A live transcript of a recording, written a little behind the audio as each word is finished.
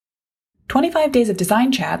25 days of design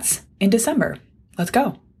chats in December. Let's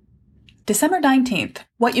go. December 19th,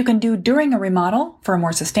 what you can do during a remodel for a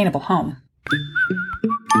more sustainable home.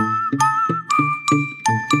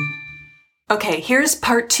 Okay, here's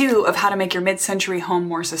part 2 of how to make your mid-century home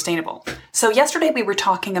more sustainable. So yesterday we were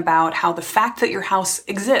talking about how the fact that your house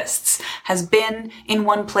exists, has been in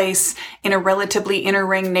one place in a relatively inner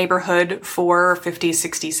ring neighborhood for 50,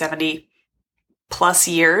 60, 70 plus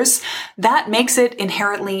years, that makes it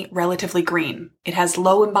inherently relatively green. It has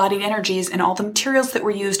low embodied energies in all the materials that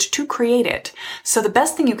were used to create it. So the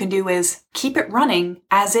best thing you can do is keep it running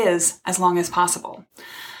as is as long as possible.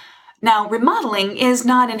 Now, remodeling is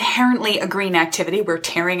not inherently a green activity. We're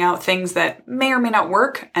tearing out things that may or may not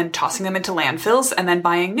work and tossing them into landfills and then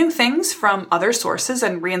buying new things from other sources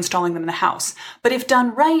and reinstalling them in the house. But if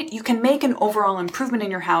done right, you can make an overall improvement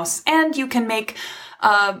in your house and you can make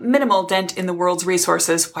a minimal dent in the world's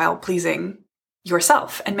resources while pleasing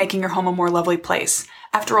yourself and making your home a more lovely place.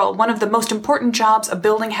 After all, one of the most important jobs a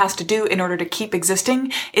building has to do in order to keep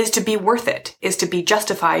existing is to be worth it, is to be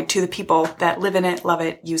justified to the people that live in it, love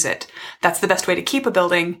it, use it. That's the best way to keep a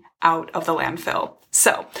building out of the landfill.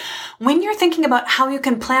 So, when you're thinking about how you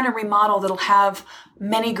can plan a remodel that'll have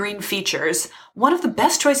many green features, one of the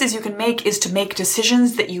best choices you can make is to make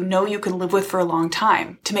decisions that you know you can live with for a long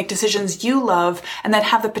time, to make decisions you love and that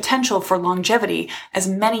have the potential for longevity as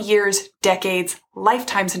many years, decades,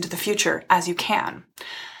 lifetimes into the future as you can.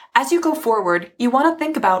 As you go forward, you want to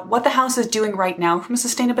think about what the house is doing right now from a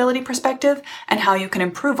sustainability perspective and how you can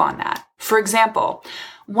improve on that. For example,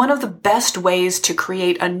 one of the best ways to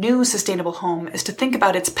create a new sustainable home is to think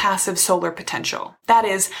about its passive solar potential. That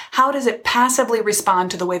is, how does it passively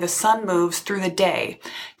respond to the way the sun moves through the day?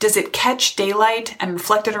 Does it catch daylight and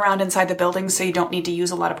reflect it around inside the building so you don't need to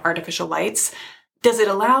use a lot of artificial lights? Does it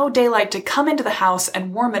allow daylight to come into the house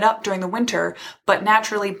and warm it up during the winter, but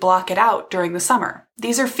naturally block it out during the summer?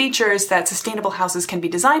 These are features that sustainable houses can be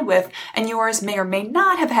designed with, and yours may or may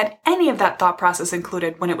not have had any of that thought process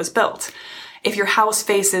included when it was built. If your house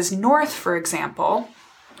faces north, for example,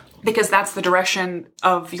 because that's the direction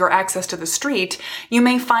of your access to the street, you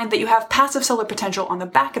may find that you have passive solar potential on the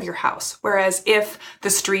back of your house. Whereas if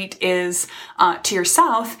the street is to your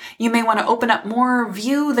south, you may want to open up more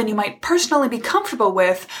view than you might personally be comfortable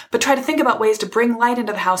with, but try to think about ways to bring light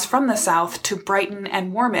into the house from the south to brighten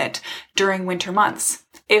and warm it during winter months.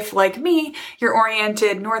 If, like me, you're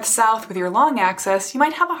oriented north-south with your long axis, you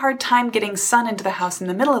might have a hard time getting sun into the house in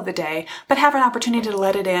the middle of the day, but have an opportunity to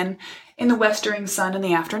let it in the westering sun in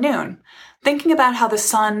the afternoon. Thinking about how the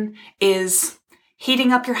sun is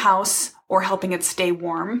heating up your house or helping it stay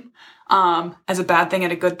warm, as a bad thing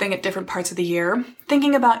and a good thing at different parts of the year.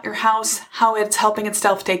 Thinking about your house, how it's helping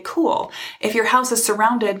itself stay cool. If your house is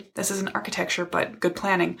surrounded, this isn't architecture, but good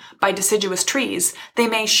planning, by deciduous trees, they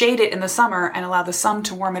may shade it in the summer and allow the sun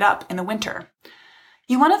to warm it up in the winter.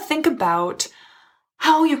 You want to think about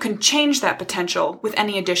how you can change that potential with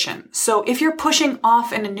any addition. So if you're pushing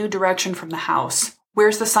off in a new direction from the house,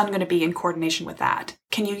 where's the sun going to be in coordination with that?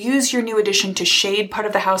 Can you use your new addition to shade part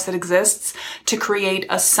of the house that exists to create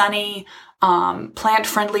a sunny,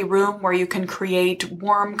 plant-friendly room where you can create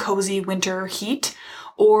warm, cozy winter heat?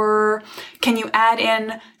 Or can you add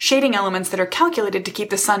in shading elements that are calculated to keep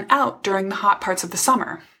the sun out during the hot parts of the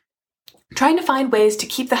summer? Trying to find ways to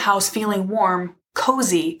keep the house feeling warm,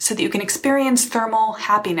 cozy, so that you can experience thermal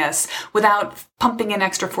happiness without pumping in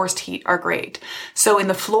extra forced heat are great. So in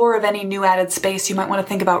the floor of any new added space, you might want to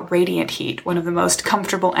think about radiant heat, one of the most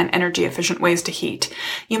comfortable and energy efficient ways to heat.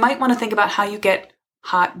 You might want to think about how you get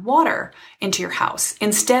hot water into your house.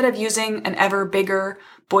 Instead of using an ever bigger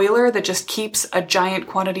boiler that just keeps a giant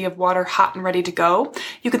quantity of water hot and ready to go,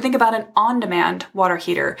 you could think about an on-demand water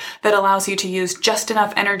heater that allows you to use just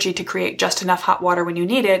enough energy to create just enough hot water when you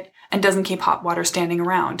need it and doesn't keep hot water standing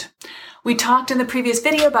around. We talked in the previous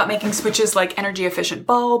video about making switches like energy efficient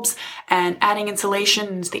bulbs and adding insulation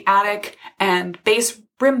into the attic and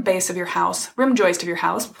rim joist of your house.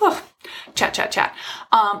 Chat.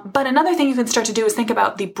 But another thing you can start to do is think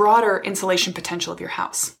about the broader insulation potential of your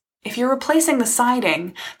house. If you're replacing the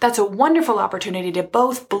siding, that's a wonderful opportunity to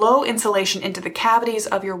both blow insulation into the cavities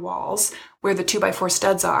of your walls, where the 2x4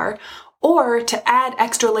 studs are, or to add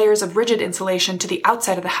extra layers of rigid insulation to the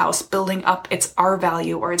outside of the house, building up its R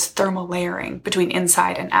value or its thermal layering between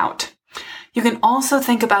inside and out. You can also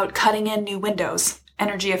think about cutting in new windows,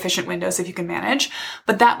 energy efficient windows if you can manage,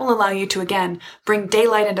 but that will allow you to, again, bring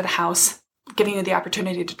daylight into the house, giving you the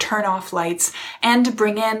opportunity to turn off lights and to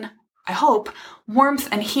bring in, I hope, warmth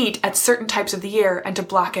and heat at certain types of the year and to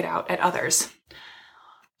block it out at others.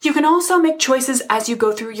 You can also make choices as you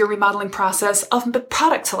go through your remodeling process of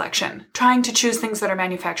product selection, trying to choose things that are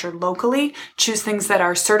manufactured locally, choose things that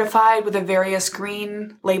are certified with a various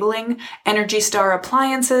green labeling, Energy Star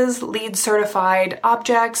appliances, LEED certified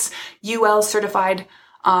objects, UL certified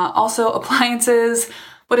also appliances.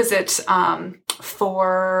 What is it?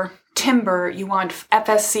 For timber, you want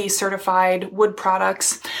FSC certified wood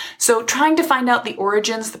products. So trying to find out the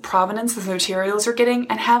origins, the provenance of the materials you're getting,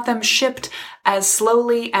 and have them shipped as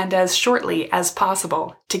slowly and as shortly as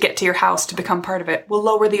possible to get to your house to become part of it will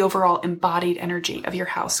lower the overall embodied energy of your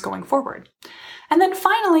house going forward. And then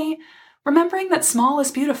finally, remembering that small is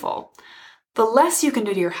beautiful. The less you can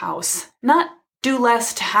do to your house, not do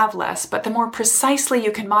less to have less, but the more precisely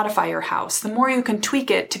you can modify your house, the more you can tweak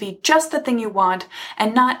it to be just the thing you want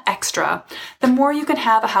and not extra, the more you can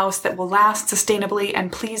have a house that will last sustainably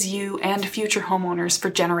and please you and future homeowners for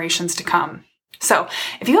generations to come. So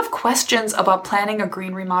if you have questions about planning a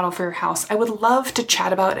green remodel for your house, I would love to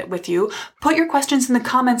chat about it with you. Put your questions in the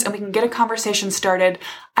comments and we can get a conversation started.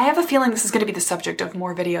 I have a feeling this is going to be the subject of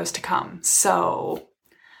more videos to come. So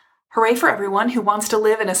hooray for everyone who wants to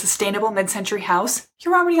live in a sustainable mid-century house.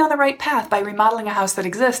 You're already on the right path by remodeling a house that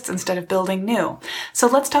exists instead of building new. So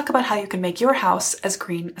let's talk about how you can make your house as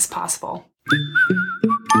green as possible.